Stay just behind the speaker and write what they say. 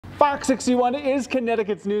Fox 61 is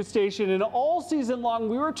Connecticut's news station, and all season long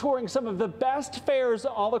we were touring some of the best fairs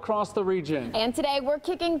all across the region. And today we're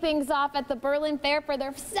kicking things off at the Berlin Fair for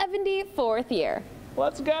their 74th year.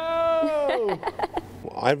 Let's go!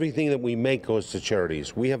 Everything that we make goes to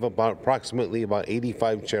charities. We have approximately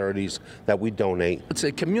 85 charities that we donate. It's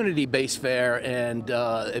a community-based fair, and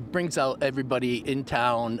it brings out everybody in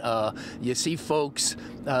town. You see folks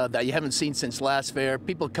that you haven't seen since last fair.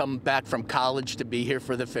 People come back from college to be here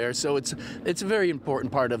for the fair, so it's a very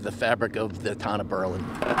important part of the fabric of the town of Berlin.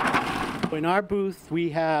 In our booth, we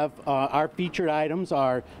have our featured items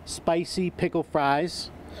are spicy pickle fries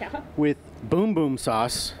with boom boom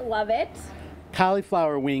sauce. Love it.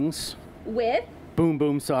 Cauliflower wings With? boom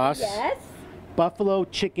boom sauce. Yes. Buffalo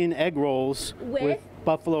chicken egg rolls With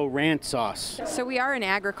buffalo ranch sauce. So we are an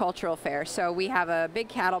agricultural fair, so we have a big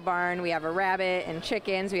cattle barn, we have a rabbit and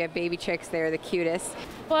chickens, we have baby chicks, they're the cutest.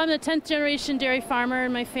 Well, I'm the 10th generation dairy farmer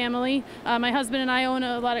in my family. My husband and I own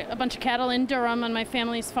a bunch of cattle in Durham on my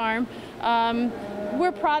family's farm.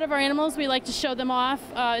 We're proud of our animals. We like to show them off.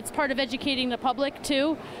 It's part of educating the public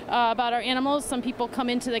too about our animals. Some people come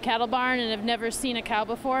into the cattle barn and have never seen a cow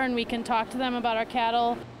before, and we can talk to them about our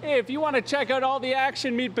cattle. If you want to check out all the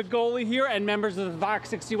action, meet Begoli here and members of the Fox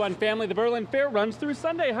 61 family. The Berlin Fair runs through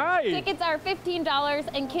Sunday. Hi! Tickets are $15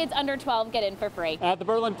 and kids under 12 get in for free. At the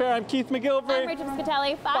Berlin Fair, I'm Keith McGilvery. I'm Rachel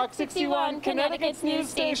Spitelli, Fox 61, Connecticut's news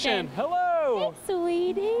station. Hello! Thanks,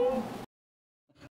 sweetie.